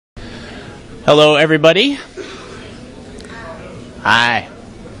Hello, everybody. Hi.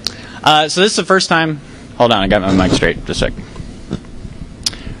 So this is the first time. Hold on, I got my mic straight. Just a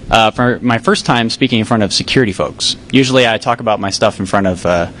sec. For my first time speaking in front of security folks. Usually, I talk about my stuff in front of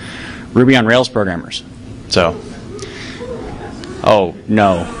Ruby on Rails programmers. So, oh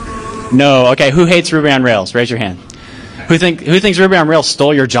no. Okay, who hates Ruby on Rails? Raise your hand. Who thinks Ruby on Rails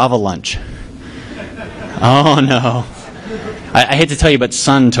stole your Java lunch? Oh no. I hate to tell you, but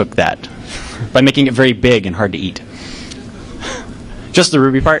Sun took that by making it very big and hard to eat. Just the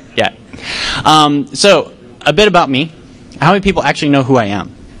Ruby part? Yeah. So, a bit about me. How many people actually know who I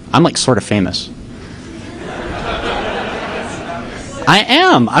am? I'm like sort of famous. I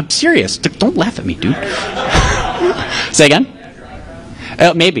am. I'm serious. Don't laugh at me, dude. Say again?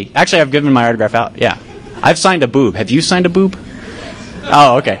 Maybe. Actually, I've given my autograph out. Yeah. I've signed a boob. Have you signed a boob?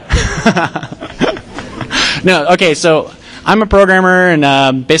 Oh, okay. No, okay, so I'm a programmer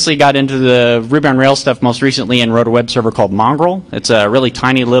and basically got into the Ruby on Rails stuff most recently and wrote a web server called Mongrel. It's a really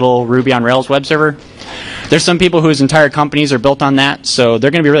tiny little Ruby on Rails web server. There's some people whose entire companies are built on that, so they're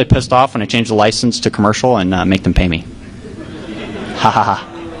going to be really pissed off when I change the license to commercial and make them pay me. Ha ha ha.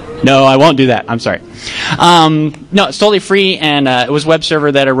 No, I won't do that. I'm sorry. No, it's totally free, and it was a web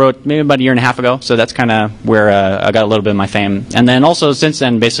server that I wrote maybe about a year and a half ago, so that's kind of where I got a little bit of my fame. And then also since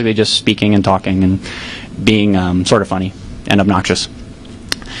then, basically just speaking and talking and being sort of funny and obnoxious.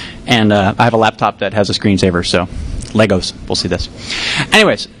 And I have a laptop that has a screensaver, so Legos, we'll see this.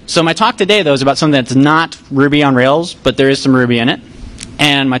 Anyways, so my talk today, though, is about something that's not Ruby on Rails, but there is some Ruby in it.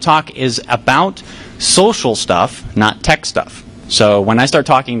 And my talk is about social stuff, not tech stuff. So when I start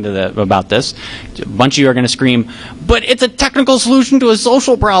talking to about this, a bunch of you are going to scream, but it's a technical solution to a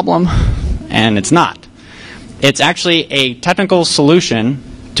social problem. And it's not. It's actually a technical solution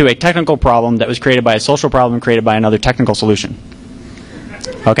to a technical problem that was created by a social problem created by another technical solution.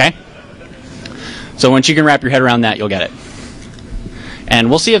 Okay? So once you can wrap your head around that, you'll get it. And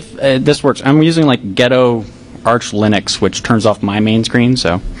we'll see if this works. I'm using like Ghetto Arch Linux, which turns off my main screen,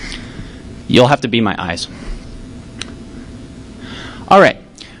 so you'll have to be my eyes. All right.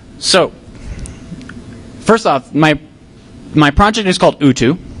 So first off, my project is called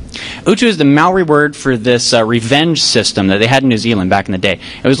Utu. Utu is the Maori word for this revenge system that they had in New Zealand back in the day.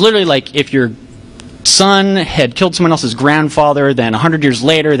 It was literally like if your son had killed someone else's grandfather, then 100 years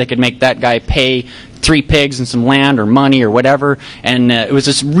later they could make that guy pay 3 pigs and some land or money or whatever. And it was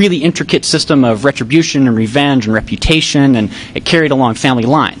this really intricate system of retribution and revenge and reputation, and it carried along family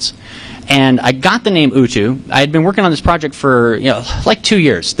lines. And I got the name Utu. I had been working on this project for like 2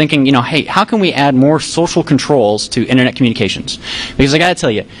 years, thinking, hey, how can we add more social controls to internet communications? Because I got to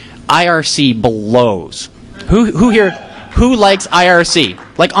tell you, IRC blows. Who here, who likes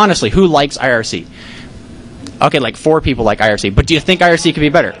IRC? Like honestly, who likes IRC? Okay, like 4 people like IRC. But do you think IRC could be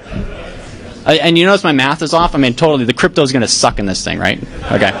better? And you notice my math is off? I mean, totally, the crypto is going to suck in this thing, right?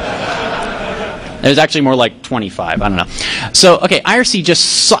 Okay. It was actually more like 25. I don't know. So, okay, IRC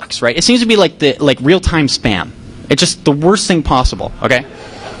just sucks, right? It seems to be like real-time spam. It's just the worst thing possible, okay?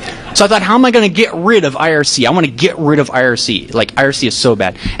 So I thought, how am I going to get rid of IRC? I want to get rid of IRC. Like, IRC is so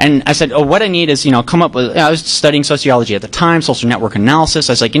bad. And I said, what I need is, come up with, I was studying sociology at the time, social network analysis.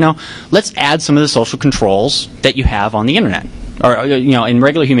 I was like, let's add some of the social controls that you have on the internet. Or, in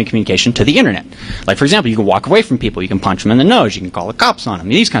regular human communication to the internet. Like, for example, you can walk away from people, you can punch them in the nose, you can call the cops on them,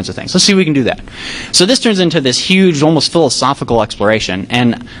 these kinds of things. Let's see if we can do that. So this turns into this huge, almost philosophical exploration.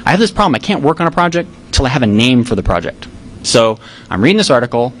 And I have this problem. I can't work on a project until I have a name for the project. So I'm reading this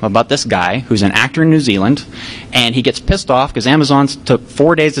article about this guy who's an actor in New Zealand, and he gets pissed off because Amazon took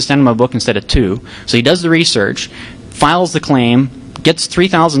 4 days to send him a book instead of 2. So he does the research, files the claim, gets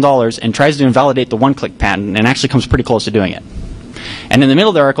 $3,000, and tries to invalidate the one-click patent, and actually comes pretty close to doing it. And in the middle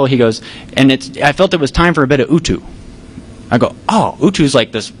of the article, he goes, I felt it was time for a bit of Utu. I go, oh, Utu is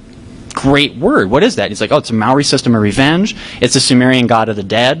like this great word. What is that? He's like, oh, it's a Maori system of revenge. It's the Sumerian god of the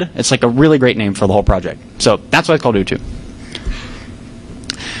dead. It's like a really great name for the whole project. So that's why it's called Utu.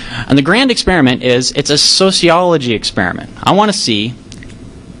 And the grand experiment is, it's a sociology experiment. I want to see,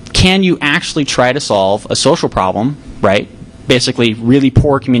 can you actually try to solve a social problem, right? Basically, really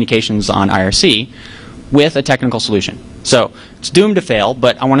poor communications on IRC with a technical solution. So it's doomed to fail,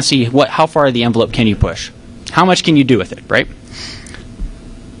 but I want to see how far the envelope can you push. How much can you do with it, right?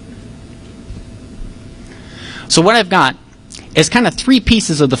 So what I've got is kind of 3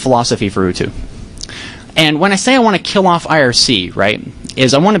 pieces of the philosophy for Utu. And when I say I want to kill off IRC, right,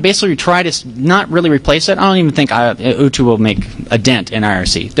 is I want to basically try to not really replace it. I don't even think Utu will make a dent in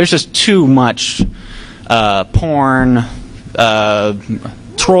IRC. There's just too much porn,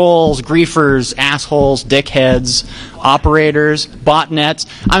 trolls, griefers, assholes, dickheads, operators, botnets.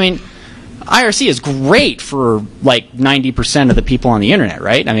 I mean, IRC is great for like 90% of the people on the internet,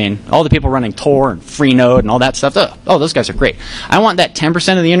 right? I mean, all the people running Tor and Freenode and all that stuff. Oh, those guys are great. I want that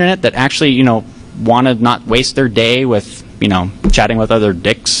 10% of the internet that actually, want to not waste their day with, chatting with other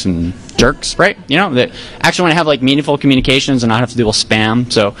dicks and jerks, right? That actually want to have like meaningful communications and not have to deal with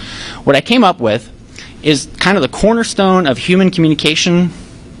spam. So what I came up with is kind of the cornerstone of human communication,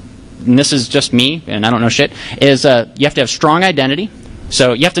 and this is just me, and I don't know shit, is you have to have strong identity.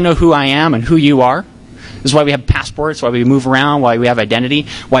 So you have to know who I am and who you are. This is why we have passports, why we move around, why we have identity,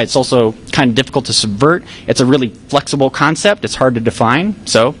 why it's also kind of difficult to subvert. It's a really flexible concept. It's hard to define,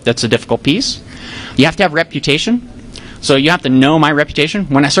 so that's a difficult piece. You have to have reputation. So you have to know my reputation.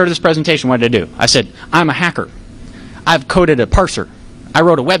 When I started this presentation, what did I do? I said, I'm a hacker. I've coded a parser. I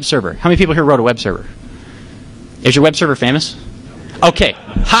wrote a web server. How many people here wrote a web server? Is your web server famous? Okay.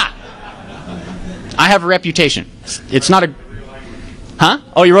 Ha! I have a reputation. It's not a... Huh?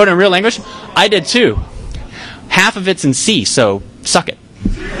 Oh, you wrote it in real language? I did too. Half of it's in C, so suck it.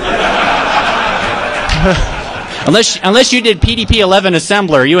 unless you did PDP-11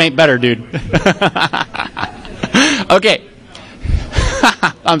 assembler, you ain't better, dude. Okay.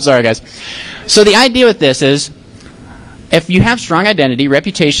 I'm sorry, guys. So the idea with this is, if you have strong identity,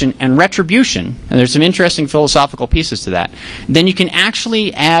 reputation, and retribution, and there's some interesting philosophical pieces to that, then you can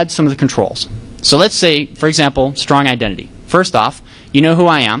actually add some of the controls. So let's say, for example, strong identity. First off, you know who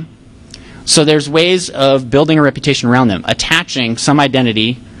I am. So there's ways of building a reputation around them, attaching some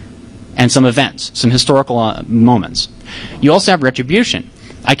identity and some events, some historical moments. You also have retribution.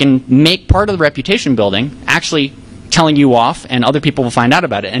 I can make part of the reputation building actually telling you off, and other people will find out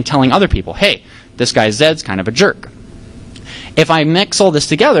about it, and telling other people, hey, this guy Zed's kind of a jerk. If I mix all this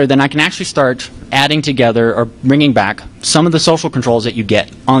together, then I can actually start adding together or bringing back some of the social controls that you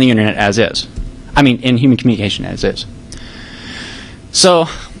get on the internet as is. I mean, in human communication as is. So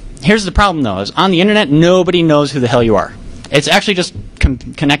here's the problem, though, is on the internet, nobody knows who the hell you are. It's actually just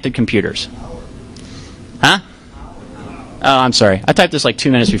connected computers. Huh? Oh, I'm sorry. I typed this like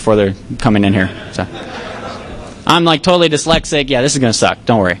 2 minutes before they're coming in here. So I'm like totally dyslexic. Yeah, this is going to suck.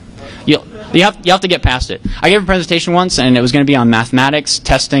 Don't worry. You have to get past it. I gave a presentation once, and it was going to be on mathematics,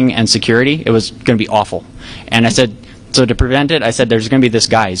 testing, and security. It was going to be awful. And I said, so to prevent it, I said there's going to be this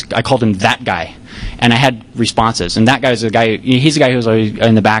guy. I called him that guy. And I had responses. And that guy's the guy, he's the guy who's always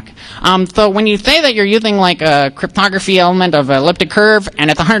in the back. So when you say that you're using like a cryptography element of elliptic curve,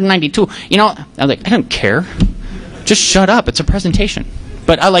 and it's 192, I was like, I don't care. Just shut up. It's a presentation.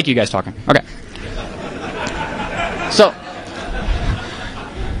 But I like you guys talking. Okay. So,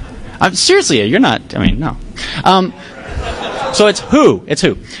 seriously, you're not, no. So it's who. It's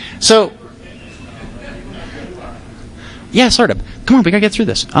who. So, yeah, sort of. Come on, we gotta get through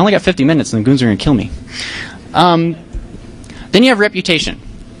this. I only got 50 minutes, and the goons are gonna kill me. Then you have reputation.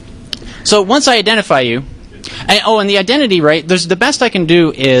 So once I identify you, and the identity, right? The best I can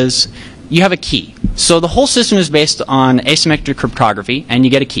do is you have a key. So the whole system is based on asymmetric cryptography, and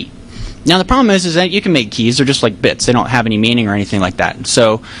you get a key. Now the problem is that you can make keys. They're just like bits. They don't have any meaning or anything like that.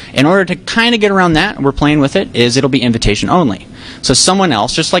 So in order to kind of get around that, we're playing with it, is it'll be invitation only. So someone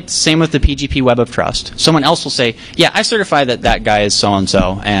else, just like the same with the PGP Web of Trust, someone else will say, yeah, I certify that that guy is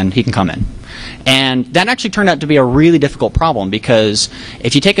so-and-so, and he can come in. And that actually turned out to be a really difficult problem, because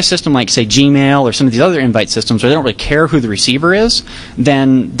if you take a system like, say, Gmail or some of these other invite systems where they don't really care who the receiver is,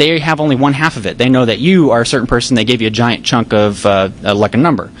 then they have only one half of it. They know that you are a certain person. They gave you a giant chunk of like a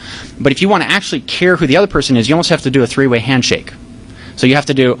number. But if you want to actually care who the other person is, you almost have to do a three-way handshake. So you have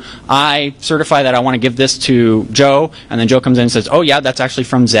to do, I certify that I want to give this to Joe, and then Joe comes in and says, oh yeah, that's actually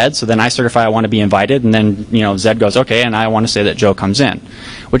from Zed, so then I certify I want to be invited, and then Zed goes, okay, and I want to say that Joe comes in,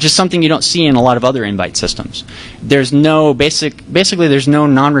 which is something you don't see in a lot of other invite systems. There's no basically there's no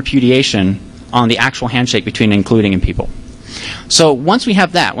non-repudiation on the actual handshake between including and people. So once we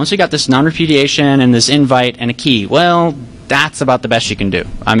have that, once we got this non-repudiation and this invite and a key, well, that's about the best you can do.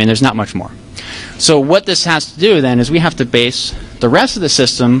 I mean, there's not much more. So what this has to do then is we have to base the rest of the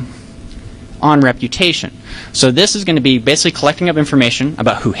system on reputation. So this is going to be basically collecting up information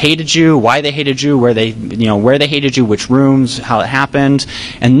about who hated you, why they hated you, where they hated you, which rooms, how it happened,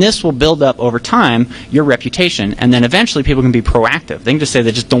 and this will build up over time your reputation, and then eventually people can be proactive. They can just say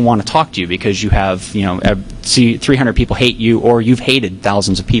they just don't want to talk to you because you have 300 people hate you, or you've hated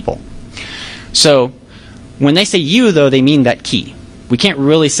thousands of people. So when they say you, though, they mean that key. We can't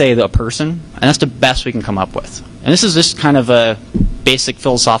really say a person, and that's the best we can come up with. And this is just kind of a basic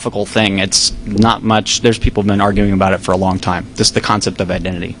philosophical thing. It's not much. There's people who have been arguing about it for a long time. This is the concept of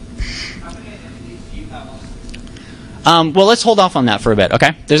identity. Well, let's hold off on that for a bit,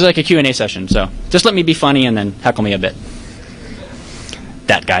 okay? There's like a Q&A session, so just let me be funny and then heckle me a bit.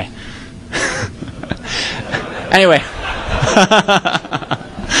 That guy. Anyway.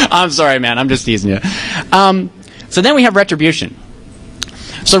 I'm sorry, man. I'm just teasing you. So then we have retribution.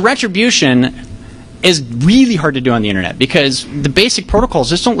 So retribution is really hard to do on the internet because the basic protocols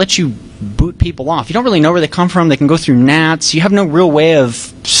just don't let you boot people off. You don't really know where they come from. They can go through NATs. You have no real way of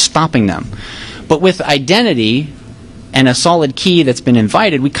stopping them. But with identity and a solid key that's been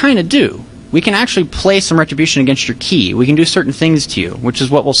invited, we kind of do. We can actually play some retribution against your key. We can do certain things to you, which is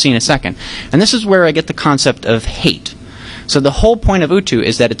what we'll see in a second. And this is where I get the concept of hate. So the whole point of Utu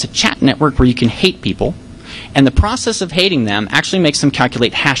is that it's a chat network where you can hate people, and the process of hating them actually makes them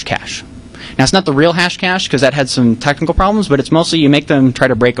calculate hash cache. Now, it's not the real hash cache because that had some technical problems, but it's mostly you make them try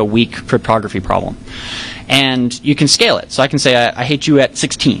to break a weak cryptography problem. And you can scale it. So I can say, I hate you at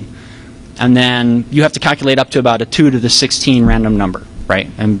 16. And then you have to calculate up to about a 2 to the 16 random number, right?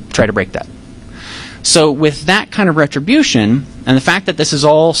 And try to break that. So with that kind of retribution, and the fact that this is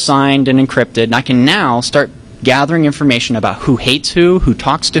all signed and encrypted, I can now start gathering information about who hates who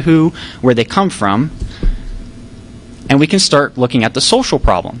talks to who, where they come from, and we can start looking at the social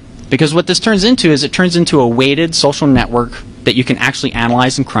problem. Because what this turns into is it turns into a weighted social network that you can actually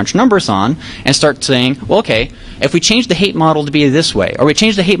analyze and crunch numbers on and start saying, well, okay, if we change the hate model to be this way, or we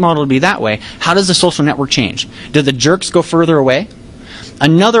change the hate model to be that way, how does the social network change? Do the jerks go further away?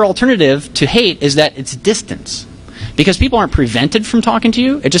 Another alternative to hate is that it's distance. Because people aren't prevented from talking to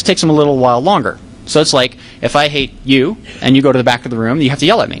you, it just takes them a little while longer. So it's like, if I hate you, and you go to the back of the room, you have to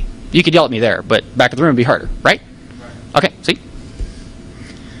yell at me. You could yell at me there, but back of the room would be harder, right? Okay, see?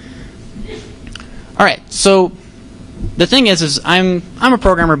 All right, so the thing is I'm a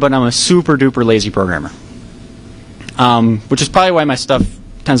programmer, but I'm a super duper lazy programmer, which is probably why my stuff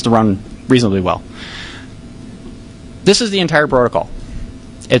tends to run reasonably well. This is the entire protocol.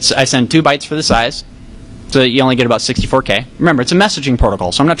 I send 2 bytes for the size, so that you only get about 64K. Remember, it's a messaging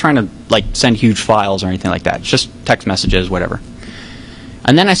protocol, so I'm not trying to send huge files or anything like that. It's just text messages, whatever.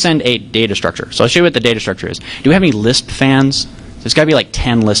 And then I send a data structure. So I'll show you what the data structure is. Do we have any Lisp fans? There's got to be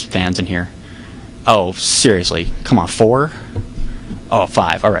 10 Lisp fans in here. Oh, seriously. Come on, 4? Oh,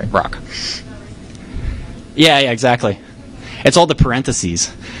 5. All right, rock. Yeah, exactly. It's all the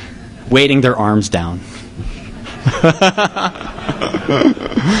parentheses. Weighting their arms down.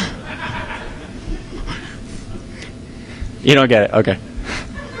 You don't get it. Okay.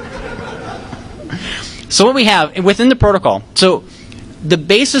 So what we have within the protocol, so the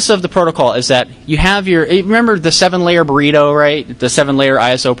basis of the protocol is that you have remember the 7-layer burrito, right? The 7-layer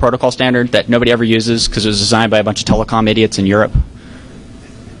ISO protocol standard that nobody ever uses because it was designed by a bunch of telecom idiots in Europe.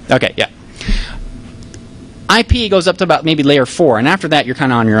 Okay, yeah. IP goes up to about maybe layer 4, and after that you're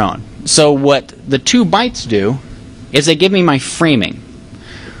kind of on your own. So what the 2 bytes do is they give me my framing.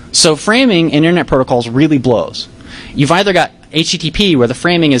 So framing in internet protocols really blows. You've either got HTTP where the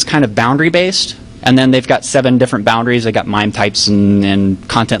framing is kind of boundary based, and then they've got 7 different boundaries. They've got MIME types and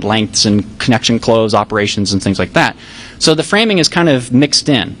content lengths and connection close operations and things like that. So the framing is kind of mixed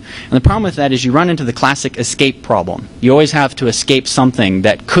in. And the problem with that is you run into the classic escape problem. You always have to escape something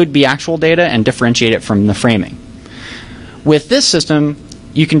that could be actual data and differentiate it from the framing. With this system,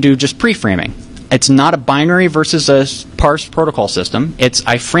 you can do just pre-framing. It's not a binary versus a parsed protocol system. It's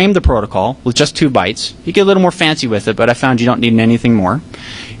I frame the protocol with just 2 bytes. You get a little more fancy with it, but I found you don't need anything more.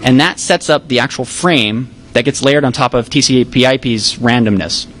 And that sets up the actual frame that gets layered on top of TCP/IP's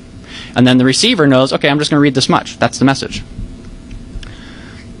randomness. And then the receiver knows, okay, I'm just going to read this much. That's the message.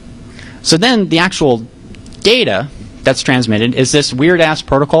 So then the actual data that's transmitted is this weird-ass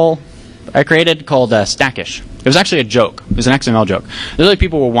protocol I created called Stackish. It was actually a joke. It was an XML joke. Literally,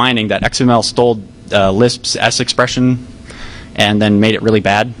 people were whining that XML stole Lisp's S expression and then made it really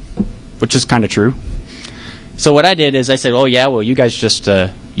bad, which is kind of true. So what I did is I said, oh yeah, well you guys just,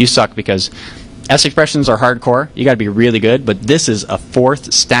 you suck because S expressions are hardcore. You got to be really good, but this is a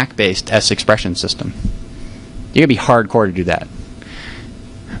 4th stack-based S expression system. You got to be hardcore to do that.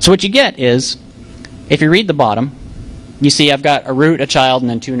 So what you get is, if you read the bottom, you see I've got a root, a child, and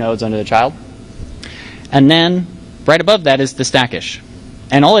then 2 nodes under the child. And then right above that is the stackish.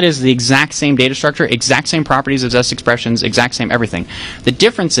 And all it is the exact same data structure, exact same properties as S expressions, exact same everything. The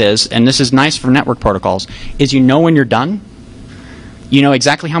difference is, and this is nice for network protocols, is you know when you're done. You know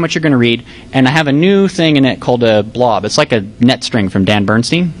exactly how much you're going to read. And I have a new thing in it called a blob. It's like a net string from Dan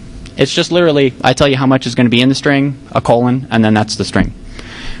Bernstein. It's just literally, I tell you how much is going to be in the string, a colon, and then that's the string.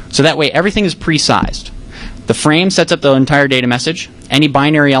 So that way everything is pre-sized. The frame sets up the entire data message. Any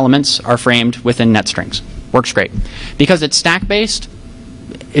binary elements are framed within net strings. Works great. Because it's stack-based,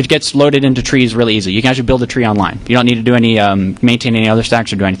 it gets loaded into trees really easy. You can actually build a tree online. You don't need to do any maintain any other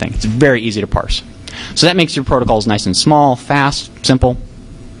stacks or do anything. It's very easy to parse. So that makes your protocols nice and small, fast, simple.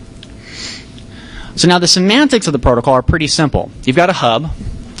 So now the semantics of the protocol are pretty simple. You've got a hub.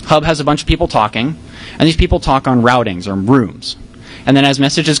 Hub has a bunch of people talking, and these people talk on routings or rooms. And then as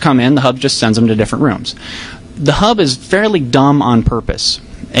messages come in, the hub just sends them to different rooms. The hub is fairly dumb on purpose.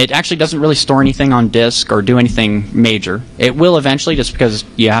 It actually doesn't really store anything on disk or do anything major. It will eventually just because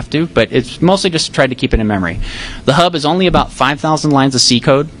you have to, but it's mostly just tried to keep it in memory. The hub is only about 5,000 lines of C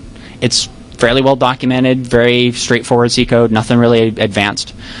code. It's fairly well documented, very straightforward C code, nothing really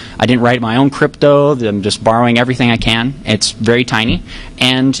advanced. I didn't write my own crypto. I'm just borrowing everything I can. It's very tiny,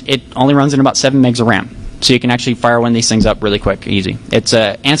 and it only runs in about 7 megs of RAM. So you can actually fire one of these things up really quick, easy. It's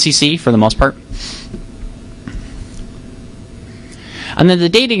ANSI C for the most part. And then the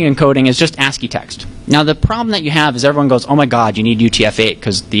data encoding is just ASCII text. Now the problem that you have is everyone goes, oh my god, you need UTF-8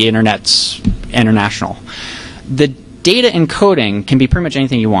 because the internet's international. The data encoding can be pretty much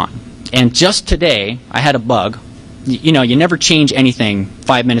anything you want. And just today, I had a bug. You know, you never change anything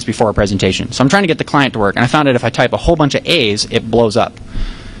 5 minutes before a presentation. So I'm trying to get the client to work, and I found out if I type a whole bunch of A's, it blows up.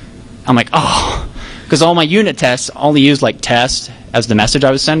 I'm like, oh, because all my unit tests only used like test as the message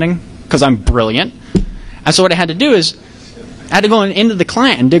I was sending, because I'm brilliant. And so what I had to do is, I had to go into the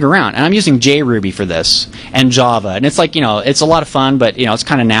client and dig around. And I'm using JRuby for this, and Java. And it's like, you know, it's a lot of fun, but, you know, it's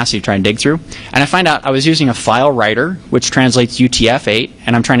kind of nasty to try and dig through. And I find out I was using a file writer, which translates UTF-8,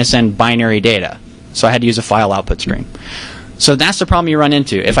 and I'm trying to send binary data. So I had to use a file output stream. So that's the problem you run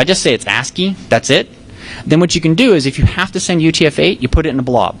into. If I just say it's ASCII, that's it. Then what you can do is if you have to send UTF-8, you put it in a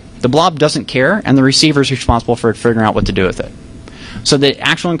blob. The blob doesn't care, and the receiver is responsible for figuring out what to do with it. So the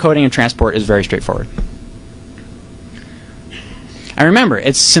actual encoding and transport is very straightforward. And remember,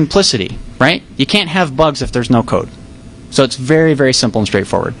 it's simplicity, right? You can't have bugs if there's no code. So it's very, very simple and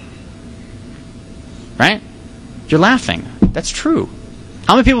straightforward. Right? You're laughing. That's true.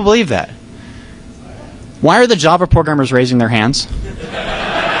 How many people believe that? Why are the Java programmers raising their hands?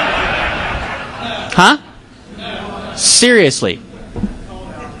 Huh? Seriously?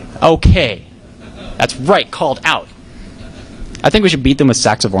 Okay. That's right, called out. I think we should beat them with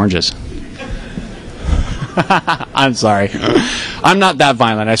sacks of oranges. I'm sorry. I'm not that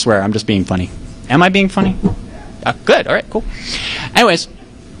violent, I swear. I'm just being funny. Am I being funny? Good. All right, cool. Anyways,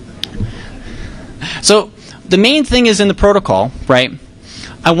 so the main thing is in the protocol, right?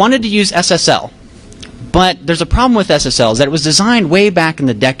 I wanted to use SSL. But there's a problem with SSL is that it was designed way back in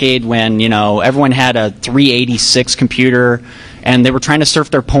the decade when, you know, everyone had a 386 computer and they were trying to surf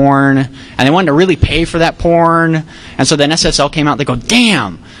their porn and they wanted to really pay for that porn. And so then SSL came out and they go,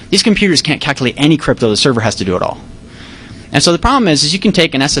 damn, these computers can't calculate any crypto. The server has to do it all. And so the problem is you can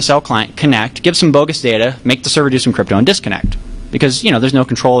take an SSL client, connect, give some bogus data, make the server do some crypto, and disconnect. Because, you know, there's no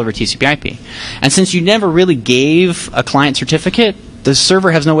control over TCP/IP. And since you never really gave a client certificate, the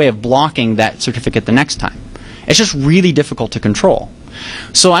server has no way of blocking that certificate the next time. It's just really difficult to control.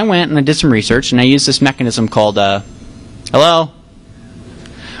 So I went and I did some research, and I used this mechanism called, called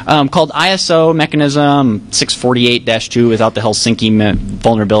ISO mechanism 648-2 without the Helsinki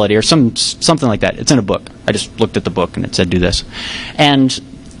vulnerability, or something like that. It's in a book. I just looked at the book, and it said do this. And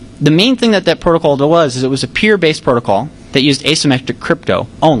the main thing that protocol was is it was a peer-based protocol that used asymmetric crypto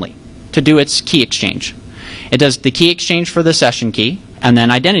only to do its key exchange. It does the key exchange for the session key, and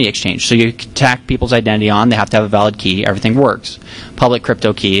then identity exchange. So you attack people's identity on, they have to have a valid key, everything works. Public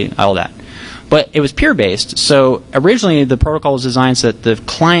crypto key, all that. But it was peer-based, so originally the protocol was designed so that the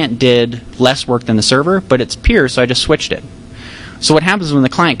client did less work than the server, but it's peer, so I just switched it. So what happens when the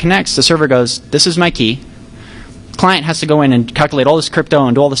client connects, the server goes, this is my key. Client has to go in and calculate all this crypto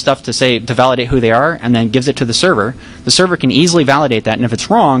and do all this stuff to validate who they are, and then gives it to the server. The server can easily validate that, and if it's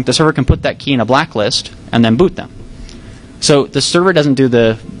wrong, the server can put that key in a blacklist and then boot them. So the server doesn't do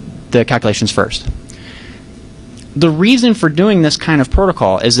the calculations first. The reason for doing this kind of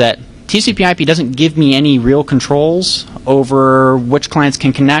protocol is that TCP/IP doesn't give me any real controls over which clients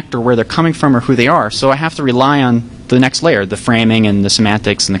can connect or where they're coming from or who they are, so I have to rely on the next layer, the framing and the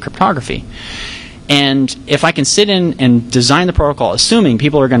semantics and the cryptography. And if I can sit in and design the protocol assuming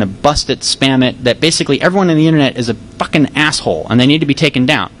people are going to bust it, spam it, that basically everyone on the internet is a fucking asshole and they need to be taken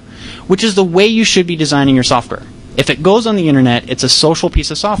down, which is the way you should be designing your software. If it goes on the internet, it's a social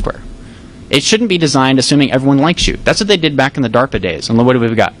piece of software. It shouldn't be designed assuming everyone likes you. That's what they did back in the DARPA days. And what have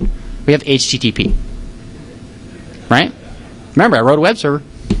we got? We have HTTP. Right? Remember, I wrote a web server.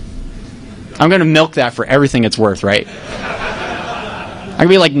 I'm going to milk that for everything it's worth, right? I'm going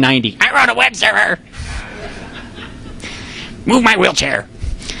to be like 90. I wrote a web server! Move my wheelchair!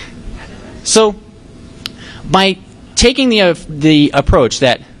 So, by taking the approach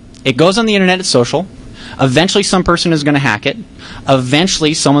that it goes on the internet, it's social, Eventually some person is going to hack it.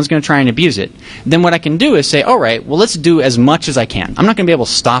 Eventually someone's going to try and abuse it. Then what I can do is say, all right, well, let's do as much as I can. I'm not going to be able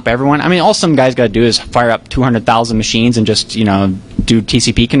to stop everyone. I mean, all some guy's got to do is fire up 200,000 machines and just, do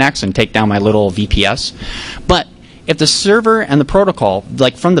TCP connects and take down my little VPS. But if the server and the protocol,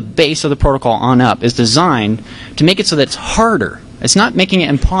 like from the base of the protocol on up, is designed to make it so that it's harder, it's not making it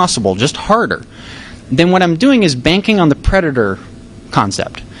impossible, just harder, then what I'm doing is banking on the predator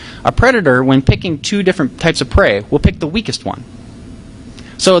concept. A predator, when picking two different types of prey, will pick the weakest one.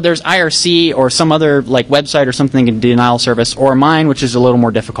 So there's IRC or some other like website or something in denial service, or mine, which is a little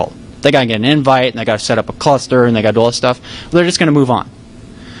more difficult. They got to get an invite, and they got to set up a cluster, and they got to do all this stuff. Well, they're just going to move on.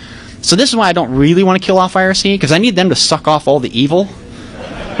 So this is why I don't really want to kill off IRC, because I need them to suck off all the evil,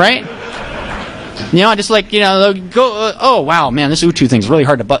 right? I just like, go, oh, wow, man, this Utu thing's really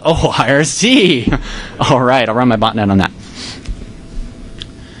hard to oh, IRC. All right, I'll run my botnet on that.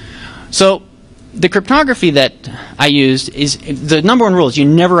 So the cryptography that I used is, the number one rule is you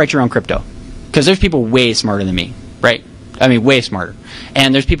never write your own crypto, because there's people way smarter than me, right? I mean, way smarter.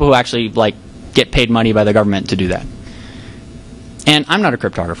 And there's people who actually, like, get paid money by the government to do that. And I'm not a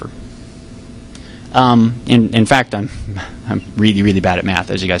cryptographer. In fact, I'm really, really bad at math,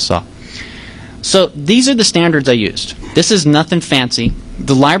 as you guys saw. So these are the standards I used. This is nothing fancy.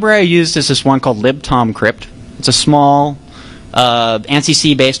 The library I used is this one called libtomcrypt. It's a small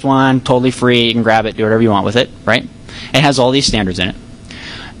ANSI-C-based one, totally free. You can grab it, do whatever you want with it, right? It has all these standards in it.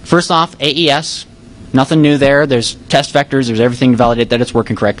 First off, AES. Nothing new there. There's test vectors. There's everything to validate that it's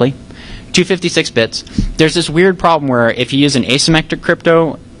working correctly. 256 bits. There's this weird problem where if you use an asymmetric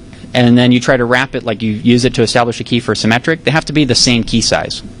crypto and then you try to wrap it like you use it to establish a key for symmetric, they have to be the same key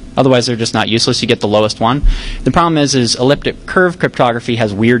size. Otherwise, they're just not useless. You get the lowest one. The problem is elliptic curve cryptography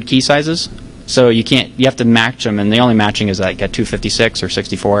has weird key sizes. So you have to match them, and the only matching is like at 256 or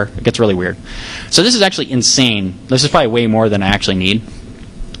 64. It gets really weird. So this is actually insane. This is probably way more than I actually need.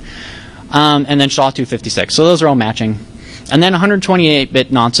 And then SHA-256. So those are all matching. And then 128-bit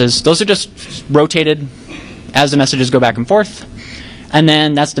nonces. Those are just rotated as the messages go back and forth. And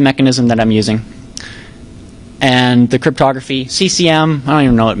then that's the mechanism that I'm using. And the cryptography, CCM, I don't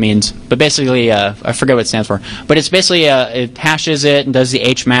even know what it means. But basically, I forget what it stands for. But it's basically, it hashes it and does the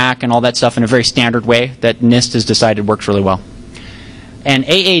HMAC and all that stuff in a very standard way that NIST has decided works really well. And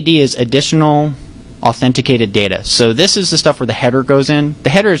AAD is additional authenticated data. So this is the stuff where the header goes in. The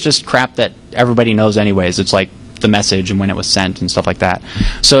header is just crap that everybody knows anyways. It's like the message and when it was sent and stuff like that.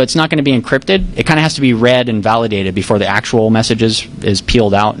 So it's not going to be encrypted. It kind of has to be read and validated before the actual message is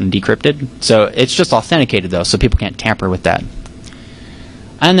peeled out and decrypted. So it's just authenticated though, so people can't tamper with that.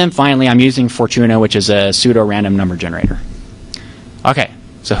 And then finally, I'm using Fortuna, which is a pseudo-random number generator. Okay,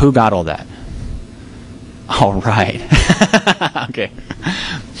 so who got all that? All right. Okay.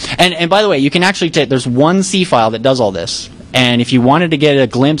 And by the way, you can actually take, there's one C file that does all this. And if you wanted to get a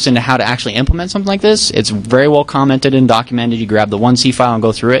glimpse into how to actually implement something like this, it's very well commented and documented. You grab the 1C file and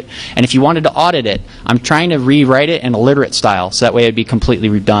go through it. And if you wanted to audit it, I'm trying to rewrite it in a literate style, so that way it'd be completely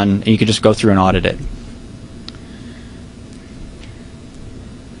redone, and you could just go through and audit it.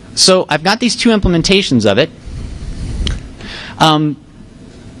 So I've got these two implementations of it.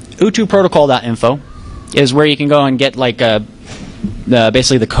 utuprotocol.info is where you can go and get like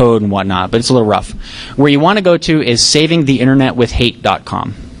basically the code and whatnot, but it's a little rough. Where you want to go to is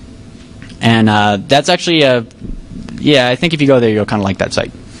savingtheinternetwithhate.com. And that's actually yeah, I think if you go there, you'll kind of like that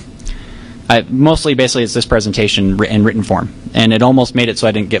site. Mostly, basically, it's this presentation in written form. And it almost made it so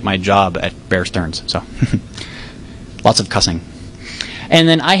I didn't get my job at Bear Stearns. So lots of cussing. And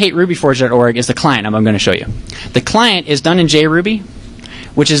then ihaterubyforge.org is the client I'm going to show you. The client is done in JRuby,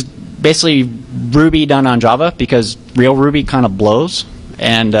 which is basically Ruby done on Java, because real Ruby kind of blows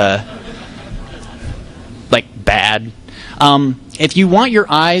and like bad. If you want your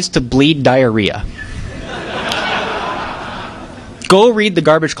eyes to bleed diarrhea, go read the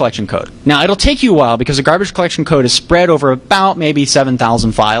garbage collection code. Now, it'll take you a while because the garbage collection code is spread over about maybe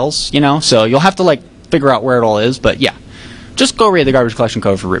 7,000 files, so you'll have to like figure out where it all is, but yeah. Just go read the garbage collection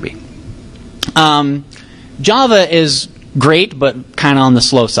code for Ruby. Java is great, but kind of on the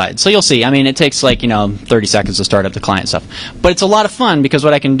slow side. So you'll see. I mean, it takes like, 30 seconds to start up the client stuff. But it's a lot of fun because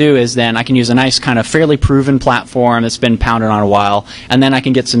what I can do is then I can use a nice kind of fairly proven platform that's been pounded on a while, and then I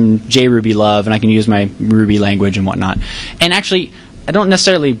can get some JRuby love, and I can use my Ruby language and whatnot. And actually, I don't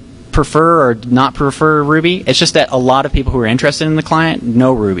necessarily prefer or not prefer Ruby. It's just that a lot of people who are interested in the client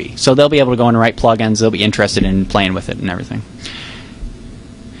know Ruby. So they'll be able to go and write plugins. They'll be interested in playing with it and everything.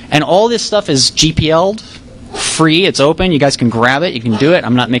 And all this stuff is GPL'd, free. It's open. You guys can grab it. You can do it.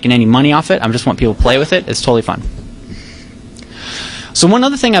 I'm not making any money off it. I just want people to play with it. It's totally fun. So one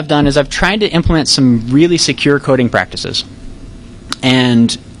other thing I've done is I've tried to implement some really secure coding practices.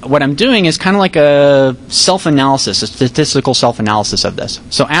 And what I'm doing is kind of like a self-analysis, a statistical self-analysis of this.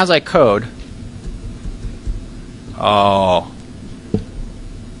 So as I code, all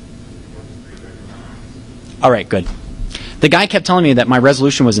right, good. The guy kept telling me that my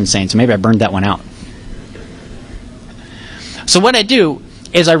resolution was insane, so maybe I burned that one out. So what I do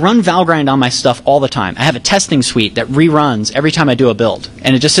is I run Valgrind on my stuff all the time. I have a testing suite that reruns every time I do a build.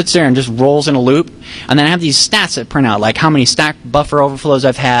 And it just sits there and just rolls in a loop. And then I have these stats that print out, like how many stack buffer overflows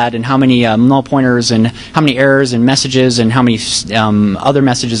I've had, and how many null pointers, and how many errors and messages, and how many other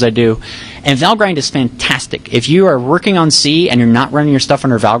messages I do. And Valgrind is fantastic. If you are working on C and you're not running your stuff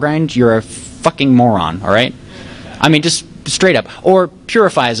under Valgrind, you're a fucking moron, all right? I mean, just straight up. Or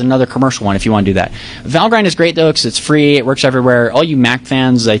Purify is another commercial one if you want to do that. Valgrind is great, though, because it's free. It works everywhere. All you Mac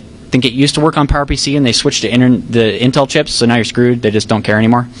fans, I think it used to work on PowerPC, and they switched to the Intel chips, so now you're screwed. They just don't care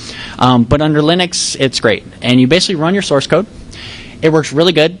anymore. But under Linux, it's great. And you basically run your source code. It works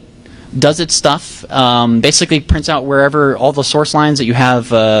really good. Does its stuff, basically prints out wherever all the source lines that you have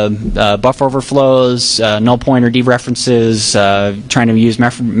buffer overflows, null pointer dereferences, trying to use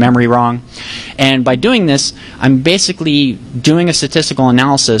memory wrong. And by doing this, I'm basically doing a statistical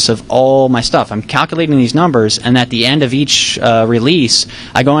analysis of all my stuff. I'm calculating these numbers, and at the end of each release,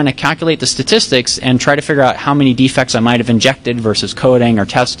 I go in and calculate the statistics and try to figure out how many defects I might have injected versus coding or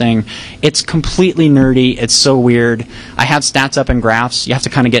testing. It's completely nerdy. It's so weird. I have stats up in graphs. You have to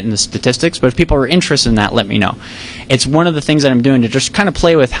kind of get into statistics, but if people are interested in that, let me know. It's one of the things that I'm doing to just kind of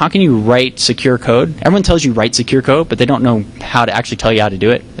play with how can you write secure code. Everyone tells you write secure code, but they don't know how to actually tell you how to do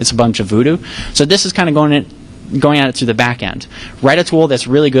it. It's a bunch of voodoo. So this is kind of going at it through the back end. Write a tool that's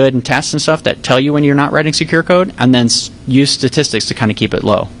really good in tests and stuff that tell you when you're not writing secure code, and then use statistics to kind of keep it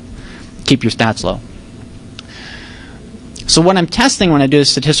low. Keep your stats low. So what I'm testing when I do the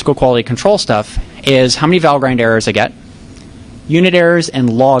statistical quality control stuff is how many Valgrind errors I get, unit errors, and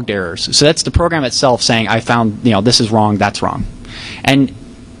logged errors. So that's the program itself saying, I found, this is wrong, that's wrong. And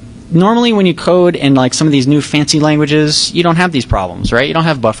normally when you code in like some of these new fancy languages, you don't have these problems, right? You don't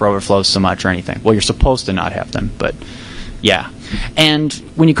have buffer overflows so much or anything. Well, you're supposed to not have them, but yeah. And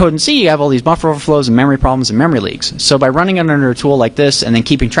when you code in C, you have all these buffer overflows and memory problems and memory leaks. So by running it under a tool like this and then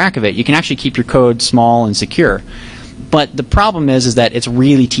keeping track of it, you can actually keep your code small and secure. But the problem is that it's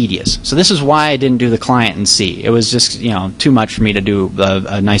really tedious. So this is why I didn't do the client in C. It was just too much for me to do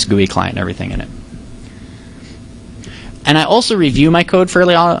a nice GUI client and everything in it. And I also review my code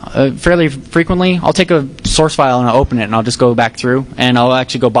fairly frequently. I'll take a source file and I'll open it and I'll just go back through and I'll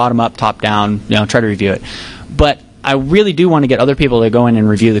actually go bottom up, top down, try to review it. But I really do want to get other people to go in and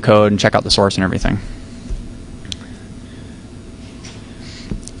review the code and check out the source and everything.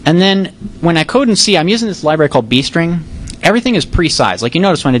 And then when I code in C, I'm using this library called bstring. Everything is pre-sized. Like you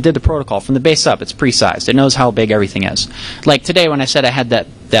notice when I did the protocol, from the base up, it's pre-sized. It knows how big everything is. Like today when I said I had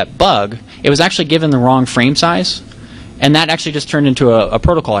that bug, it was actually given the wrong frame size. And that actually just turned into a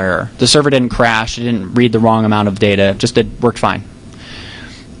protocol error. The server didn't crash. It didn't read the wrong amount of data. It worked fine.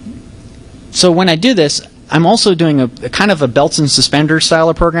 So when I do this, I'm also doing a kind of a belts and suspenders style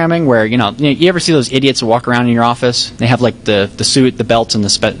of programming where, you ever see those idiots who walk around in your office? They have like the suit, the belts, and the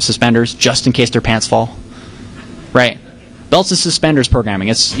suspenders just in case their pants fall. Right? Belts and suspenders programming.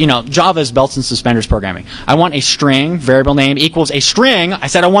 It's, Java's belts and suspenders programming. I want a string, variable name equals a string. I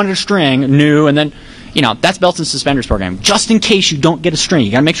said I wanted a string, new, and then, that's belts and suspenders programming. Just in case you don't get a string.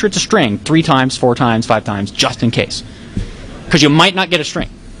 You got to make sure it's a string 3 times, 4 times, 5 times, just in case. Because you might not get a string.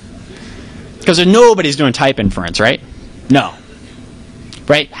 Because nobody's doing type inference, right? No.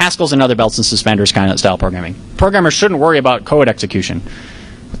 Right? Haskell's another belts and suspenders kind of style programming. Programmers shouldn't worry about code execution.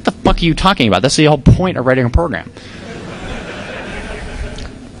 What the fuck are you talking about? That's the whole point of writing a program.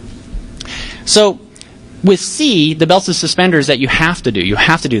 So with C, the belts and suspenders that you have to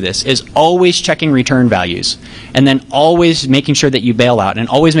do this, is always checking return values. And then always making sure that you bail out and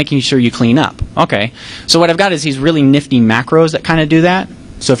always making sure you clean up. Okay. So what I've got is these really nifty macros that kind of do that.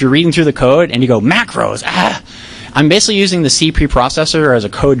 So if you're reading through the code and you go, macros, I'm basically using the C preprocessor as a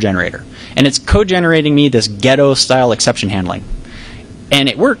code generator. And it's code generating me this ghetto-style exception handling. And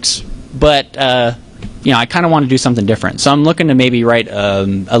it works, but I kind of want to do something different. So I'm looking to maybe write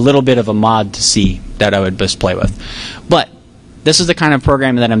a little bit of a mod to C that I would just play with. But this is the kind of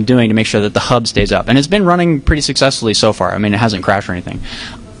program that I'm doing to make sure that the hub stays up. And it's been running pretty successfully so far. I mean, it hasn't crashed or anything.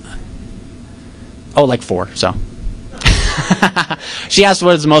 Oh, like 4, so. She asked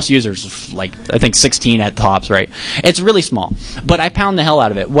what is the most users, like I think 16 at tops, right? It's really small, but I pound the hell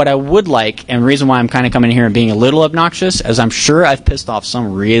out of it. What I would like, and the reason why I'm kind of coming here and being a little obnoxious, is I'm sure I've pissed off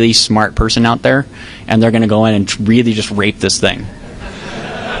some really smart person out there, and they're going to go in and really just rape this thing.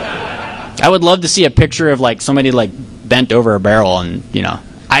 I would love to see a picture of like somebody like bent over a barrel and, you know,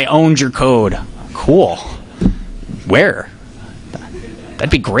 I owned your code. Cool. Where? That'd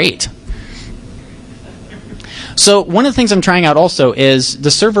be great. So one of the things I'm trying out also is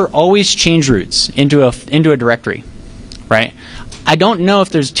the server always change roots into a directory, right? I don't know if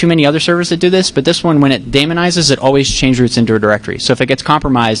there's too many other servers that do this, but this one, when it daemonizes, it always change roots into a directory. So if it gets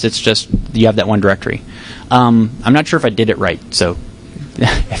compromised, it's just you have that one directory. I'm not sure if I did it right, so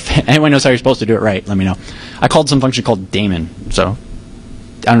if anyone knows how you're supposed to do it right, let me know. I called some function called daemon, so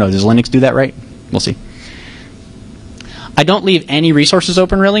I don't know, does Linux do that right? We'll see. I don't leave any resources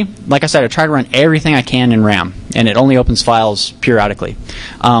open, really. Like I said, I try to run everything I can in RAM, and it only opens files periodically.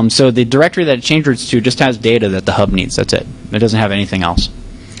 So the directory that it change roots to just has data that the hub needs. That's it. It doesn't have anything else.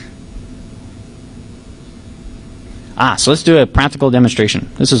 So let's do a practical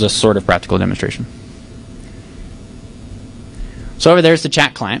demonstration. This is a sort of practical demonstration. So over there's the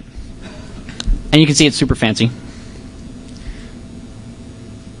chat client, and you can see it's super fancy.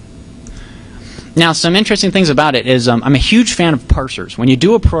 Now, some interesting things about it is I'm a huge fan of parsers. When you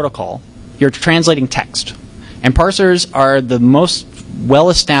do a protocol, you're translating text. And parsers are the most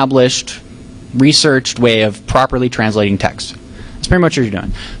well-established, researched way of properly translating text. That's pretty much what you're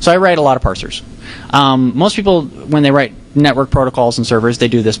doing. So I write a lot of parsers. Most people, when they write network protocols and servers, they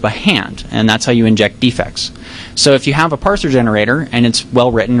do this by hand, and that's how you inject defects. So if you have a parser generator, and it's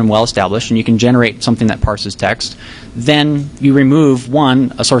well-written and well-established, and you can generate something that parses text, then you remove,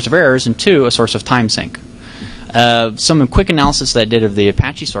 one, a source of errors, and two, a source of time sink. Some quick analysis that I did of the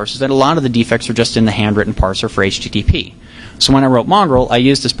Apache source is that a lot of the defects are just in the handwritten parser for HTTP. So when I wrote Mongrel, I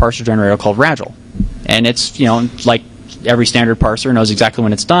used this parser generator called Ragel. And it's, you know, like every standard parser knows exactly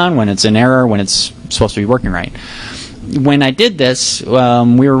when it's done, when it's in error, when it's supposed to be working right. When I did this, we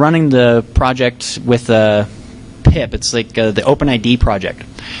were running the project with pip. It's like the OpenID project.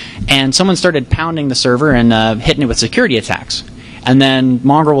 And someone started pounding the server and hitting it with security attacks. And then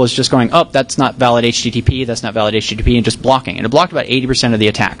Mongrel was just going, oh, that's not valid HTTP, that's not valid HTTP, and just blocking. And it blocked about 80% of the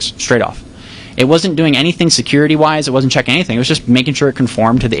attacks, straight off. It wasn't doing anything security-wise, it wasn't checking anything, it was just making sure it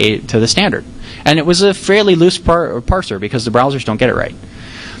conformed to the standard. And it was a fairly loose parser because the browsers don't get it right.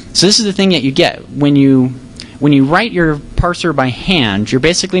 So this is the thing that you get. When you write your parser by hand, you're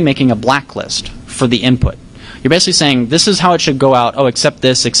basically making a blacklist for the input. You're basically saying, this is how it should go out, oh, accept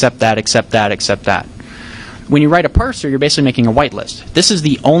this, accept that, accept that, accept that. When you write a parser, you're basically making a whitelist. This is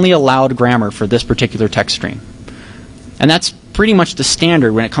the only allowed grammar for this particular text stream. And that's pretty much the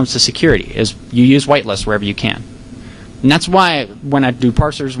standard when it comes to security, is you use whitelists wherever you can. And that's why when I do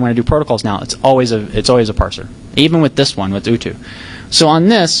parsers, when I do protocols now, it's always a parser. Even with this one, with Utu. So on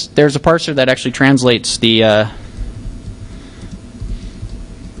this, there's a parser that actually translates the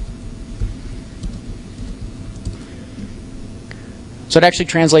so it actually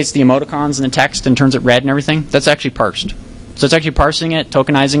translates the emoticons and the text and turns it red and everything. That's actually parsed. So it's actually parsing it,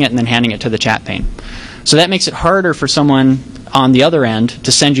 tokenizing it, and then handing it to the chat pane. So that makes it harder for someone on the other end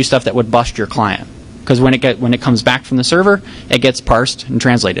to send you stuff that would bust your client. Because when it comes back from the server, it gets parsed and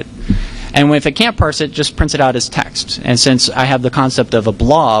translated. And if it can't parse it, just prints it out as text. And since I have the concept of a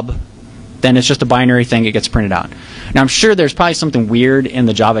blob, then it's just a binary thing, it gets printed out. Now I'm sure there's probably something weird in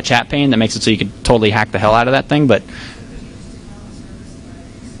the Java chat pane that makes it so you could totally hack the hell out of that thing, but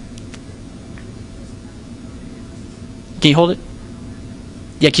can you hold it?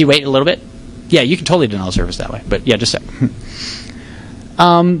 Yeah, can you wait a little bit? Yeah, you can totally deny the service that way, but yeah, just a sec.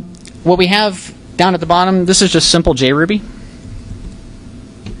 What we have down at the bottom, this is just simple JRuby.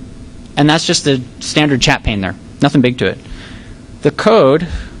 And that's just the standard chat pane there. Nothing big to it. The code,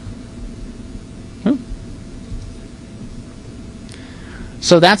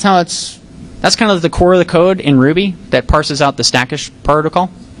 so that's how that's kind of the core of the code in Ruby that parses out the stackish protocol.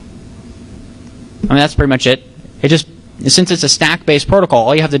 I mean, that's pretty much it. Since it's a stack-based protocol,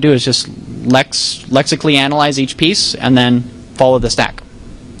 all you have to do is just lexically analyze each piece and then follow the stack.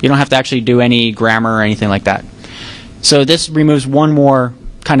 You don't have to actually do any grammar or anything like that. So this removes one more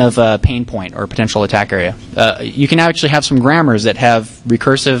kind of pain point or potential attack area. You can actually have some grammars that have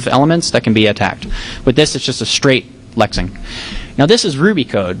recursive elements that can be attacked. With this, it's just a straight lexing. Now this is Ruby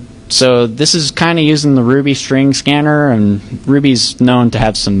code. So this is kind of using the Ruby string scanner, and Ruby's known to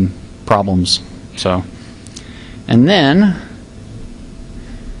have some problems. And then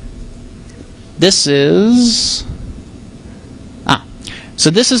this is so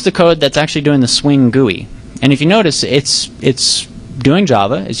this is the code that's actually doing the Swing GUI. And if you notice, it's doing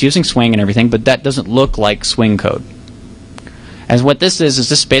Java, it's using Swing and everything, but that doesn't look like Swing code. As what this is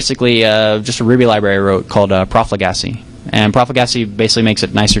this basically just a Ruby library I wrote called Profligacy. And Profligacy basically makes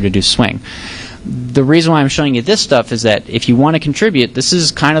it nicer to do Swing. The reason why I'm showing you this stuff is that if you want to contribute, this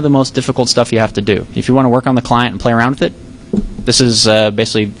is kind of the most difficult stuff you have to do. If you want to work on the client and play around with it, this is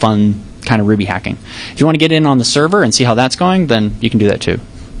basically fun kind of Ruby hacking. If you want to get in on the server and see how that's going, then you can do that too.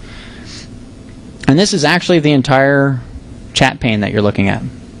 And this is actually the entire chat pane that you're looking at.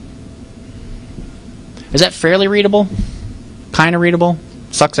 Is that fairly readable? Kind of readable?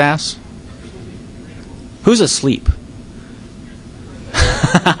 Sucks ass? Who's asleep?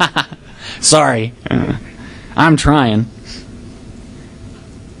 Sorry. I'm trying.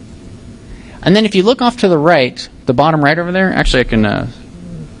 And then if you look off to the right, the bottom right over there, actually I can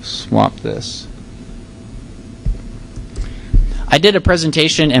swap this. I did a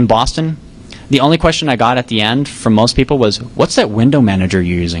presentation in Boston. The only question I got at the end from most people was, what's that window manager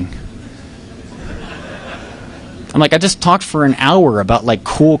you're using? I'm like, I just talked for an hour about like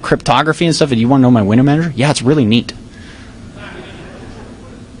cool cryptography and stuff, and you want to know my window manager? Yeah, it's really neat.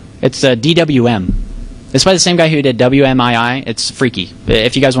 It's DWM. It's by the same guy who did WMII. It's freaky.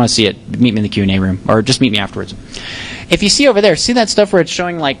 If you guys want to see it, meet me in the Q&A room, or just meet me afterwards. If you see over there, see that stuff where it's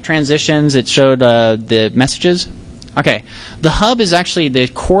showing like transitions, it showed the messages? Okay. The hub is actually, the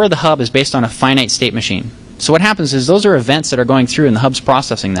core of the hub is based on a finite state machine. So what happens is those are events that are going through and the hub's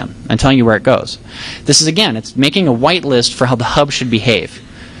processing them and telling you where it goes. This is, again, it's making a whitelist for how the hub should behave.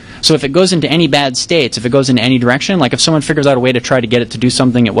 So if it goes into any bad states, if it goes in any direction, like if someone figures out a way to try to get it to do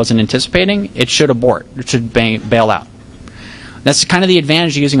something it wasn't anticipating, it should abort. It should bail out. That's kind of the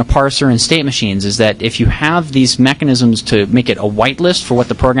advantage of using a parser and state machines, is that if you have these mechanisms to make it a whitelist for what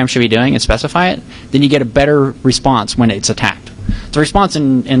the program should be doing and specify it, then you get a better response when it's attacked. The response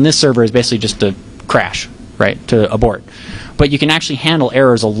in this server is basically just to crash, right, to abort. But you can actually handle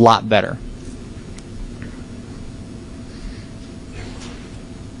errors a lot better.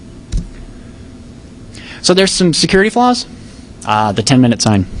 So there's some security flaws. The 10-minute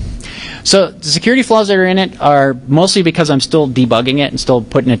sign. So the security flaws that are in it are mostly because I'm still debugging it and still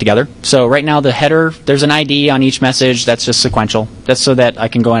putting it together. So right now the header, there's an ID on each message that's just sequential. That's so that I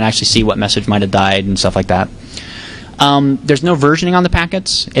can go and actually see what message might have died and stuff like that. There's no versioning on the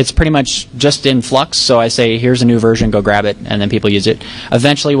packets. It's pretty much just in flux. So I say, here's a new version, go grab it, and then people use it.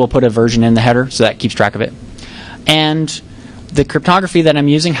 Eventually we'll put a version in the header so that keeps track of it. And the cryptography that I'm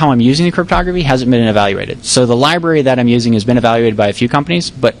using, how I'm using the cryptography, hasn't been evaluated. So the library that I'm using has been evaluated by a few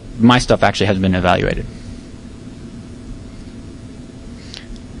companies, but my stuff actually hasn't been evaluated.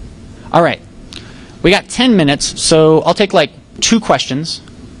 All right. We got 10 minutes, so I'll take like 2 questions.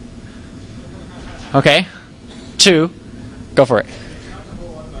 Okay? 2. Go for it.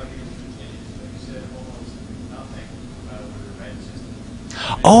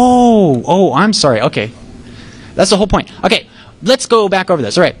 Oh, I'm sorry. Okay. That's the whole point. Okay. Let's go back over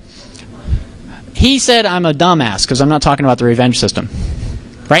this. All right. He said I'm a dumbass because I'm not talking about the revenge system.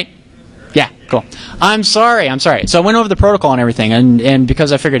 Right? Yeah, cool. I'm sorry. So I went over the protocol and everything, and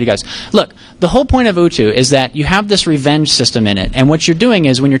because I figured you guys... Look, the whole point of Utu is that you have this revenge system in it, and what you're doing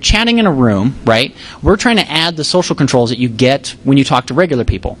is when you're chatting in a room, right, we're trying to add the social controls that you get when you talk to regular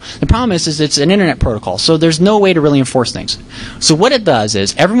people. The problem is it's an internet protocol, so there's no way to really enforce things. So what it does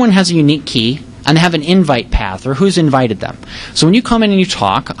is everyone has a unique key, and they have an invite path, or who's invited them. So when you come in and you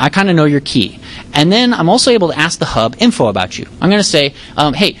talk, I kind of know your key. And then I'm also able to ask the hub info about you. I'm going to say,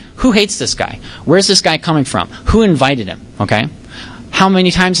 hey, who hates this guy? Where's this guy coming from? Who invited him? Okay? How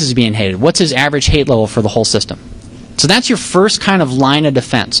many times is he being hated? What's his average hate level for the whole system? So that's your first kind of line of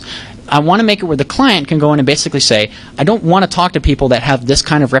defense. I want to make it where the client can go in and basically say, I don't want to talk to people that have this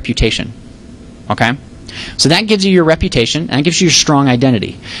kind of reputation. Okay? So that gives you your reputation, and that gives you your strong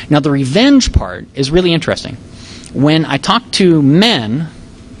identity. Now, the revenge part is really interesting. When I talk to men,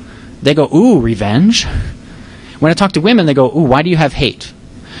 they go, ooh, revenge. When I talk to women, they go, ooh, why do you have hate?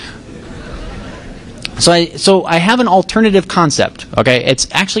 So I have an alternative concept, okay? It's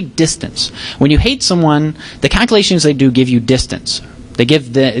actually distance. When you hate someone, the calculations they do give you distance. It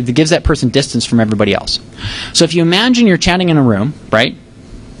gives that person distance from everybody else. So if you imagine you're chatting in a room, right?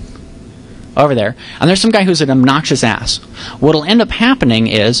 Over there, and there's some guy who's an obnoxious ass. What'll end up happening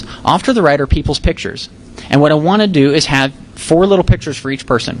is, off to the right are people's pictures. And what I want to do is have 4 little pictures for each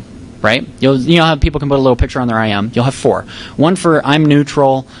person, right? You know how people can put a little picture on their IM? You'll have 4. One for I'm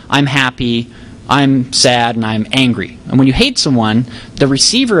neutral, I'm happy, I'm sad, and I'm angry. And when you hate someone, the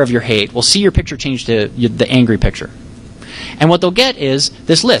receiver of your hate will see your picture change to the angry picture. And what they'll get is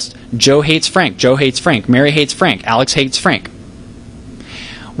this list. Joe hates Frank, Joe hates Frank, Mary hates Frank, Alex hates Frank.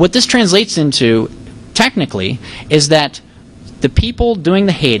 What this translates into, technically, is that the people doing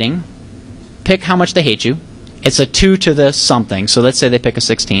the hating pick how much they hate you. It's a 2 to the something, so let's say they pick a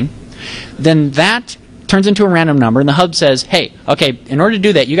 16. Then that turns into a random number, and the hub says, hey, okay, in order to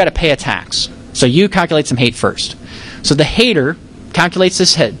do that, you got to pay a tax. So you calculate some hate first. So the hater calculates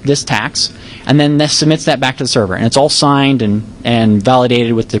this tax, and then submits that back to the server. And it's all signed and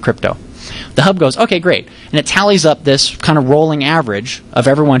validated with the crypto. The hub goes, okay, great. And it tallies up this kind of rolling average of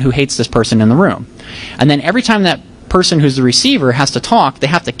everyone who hates this person in the room. And then every time that person who's the receiver has to talk, they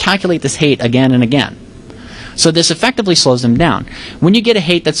have to calculate this hate again and again. So this effectively slows them down. When you get a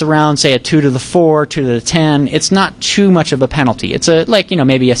hate that's around, say, a 2 to the 4, 2 to the 10, it's not too much of a penalty. It's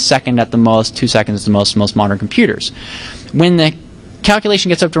maybe a second at the most, 2 seconds at the most modern computers. When the calculation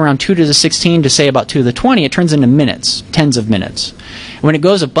gets up to around 2 to the 16 to, say, about 2 to the 20, it turns into minutes, tens of minutes. When it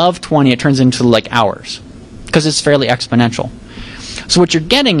goes above 20, it turns into like hours, because it's fairly exponential. So what you're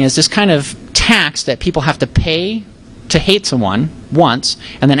getting is this kind of tax that people have to pay to hate someone once,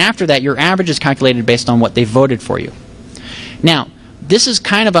 and then after that your average is calculated based on what they voted for you. Now, this is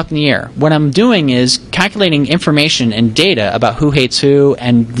kind of up in the air. What I'm doing is calculating information and data about who hates who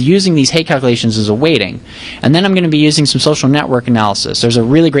and using these hate calculations as a weighting. And then I'm going to be using some social network analysis. There's a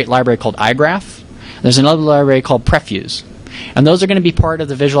really great library called iGraph. There's another library called Prefuse. And those are going to be part of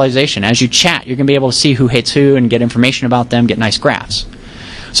the visualization. As you chat, you're going to be able to see who hates who and get information about them, get nice graphs.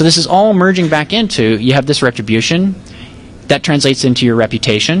 So this is all merging back into, you have this retribution, that translates into your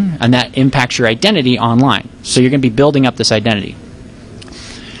reputation, and that impacts your identity online. So you're going to be building up this identity.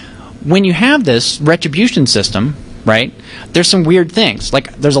 When you have this retribution system, right, there's some weird things.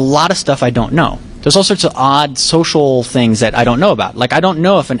 Like, there's a lot of stuff I don't know. There's all sorts of odd social things that I don't know about. Like, I don't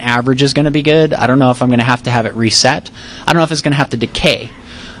know if an average is going to be good. I don't know if I'm going to have it reset. I don't know if it's going to have to decay.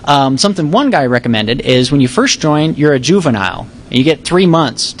 Something one guy recommended is when you first join, you're a juvenile. And you get 3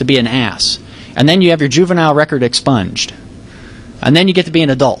 months to be an ass. And then you have your juvenile record expunged. And then you get to be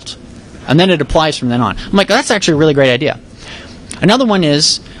an adult. And then it applies from then on. I'm like, that's actually a really great idea. Another one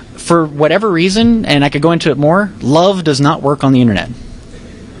is, for whatever reason, and I could go into it more, love does not work on the internet.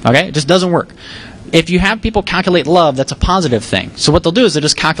 Okay? It just doesn't work. If you have people calculate love, that's a positive thing. So what they'll do is they'll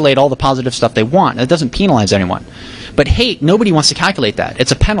just calculate all the positive stuff they want. It doesn't penalize anyone. But hate, nobody wants to calculate that.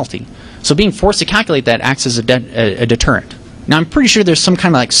 It's a penalty. So being forced to calculate that acts as a deterrent. Now, I'm pretty sure there's some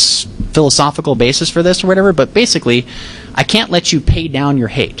kind of like philosophical basis for this or whatever, but basically, I can't let you pay down your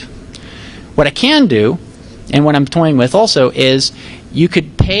hate. What I can do, and what I'm toying with also, is you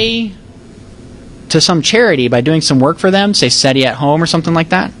could pay to some charity by doing some work for them, say SETI at home or something like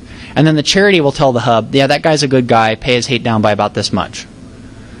that, and then the charity will tell the hub, yeah, that guy's a good guy, pay his hate down by about this much.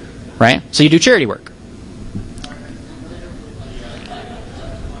 Right? So you do charity work.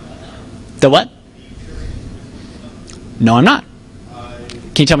 The what? No, I'm not.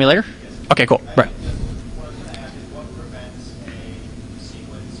 Can you tell me later? Okay, cool. Right.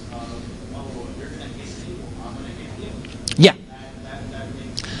 Yeah.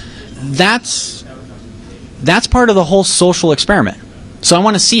 That's part of the whole social experiment. So I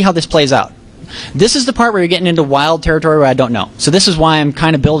want to see how this plays out. This is the part where you're getting into wild territory where I don't know. So this is why I'm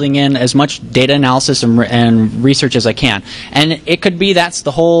kind of building in as much data analysis and research as I can. And it could be that's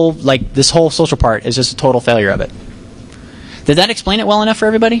the whole, like, this whole social part is just a total failure of it. Did that explain it well enough for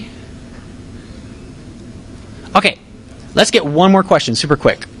everybody? Okay, let's get one more question super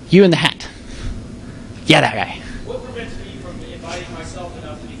quick. You in the hat. Yeah, that guy. What prevents me from inviting myself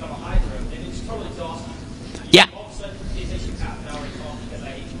enough to become a hydra? And it's totally exhausting. Yeah. All of a sudden, it takes you half an hour to talk because I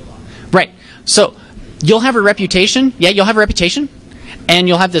hate you a lot. Right. So you'll have a reputation. Yeah, you'll have a reputation. And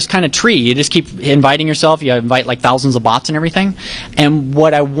you'll have this kind of tree. You just keep inviting yourself. You invite like thousands of bots and everything. And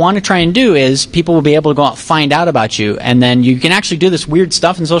what I want to try and do is people will be able to go out and find out about you. And then you can actually do this weird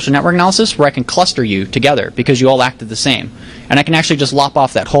stuff in social network analysis where I can cluster you together because you all acted the same. And I can actually just lop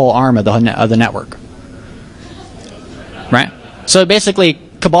off that whole arm of the network. Right? So basically,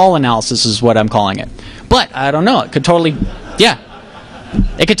 cabal analysis is what I'm calling it. But I don't know. It could totally, yeah.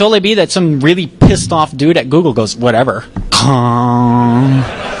 It could totally be that some really pissed off dude at Google goes, whatever.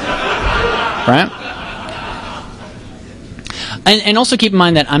 Right? And also keep in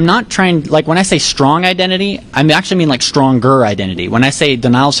mind that I'm not trying, like when I say strong identity, I actually mean like stronger identity. When I say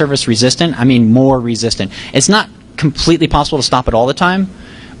denial service resistant, I mean more resistant. It's not completely possible to stop it all the time,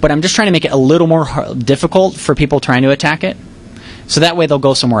 but I'm just trying to make it a little more difficult for people trying to attack it. So that way they'll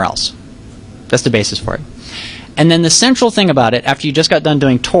go somewhere else. That's the basis for it. And then the central thing about it, after you just got done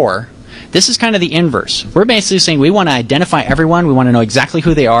doing Tor, this is kind of the inverse. We're basically saying we want to identify everyone. We want to know exactly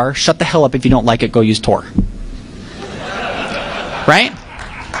who they are. Shut the hell up if you don't like it. Go use Tor. Right?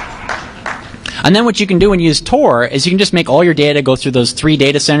 And then what you can do when you use Tor is you can just make all your data go through those 3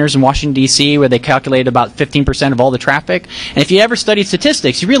 data centers in Washington, D.C. where they calculate about 15% of all the traffic. And if you ever studied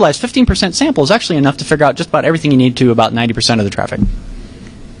statistics, you realize 15% sample is actually enough to figure out just about everything you need to about 90% of the traffic.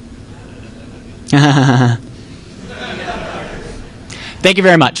 Thank you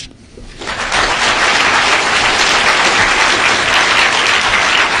very much.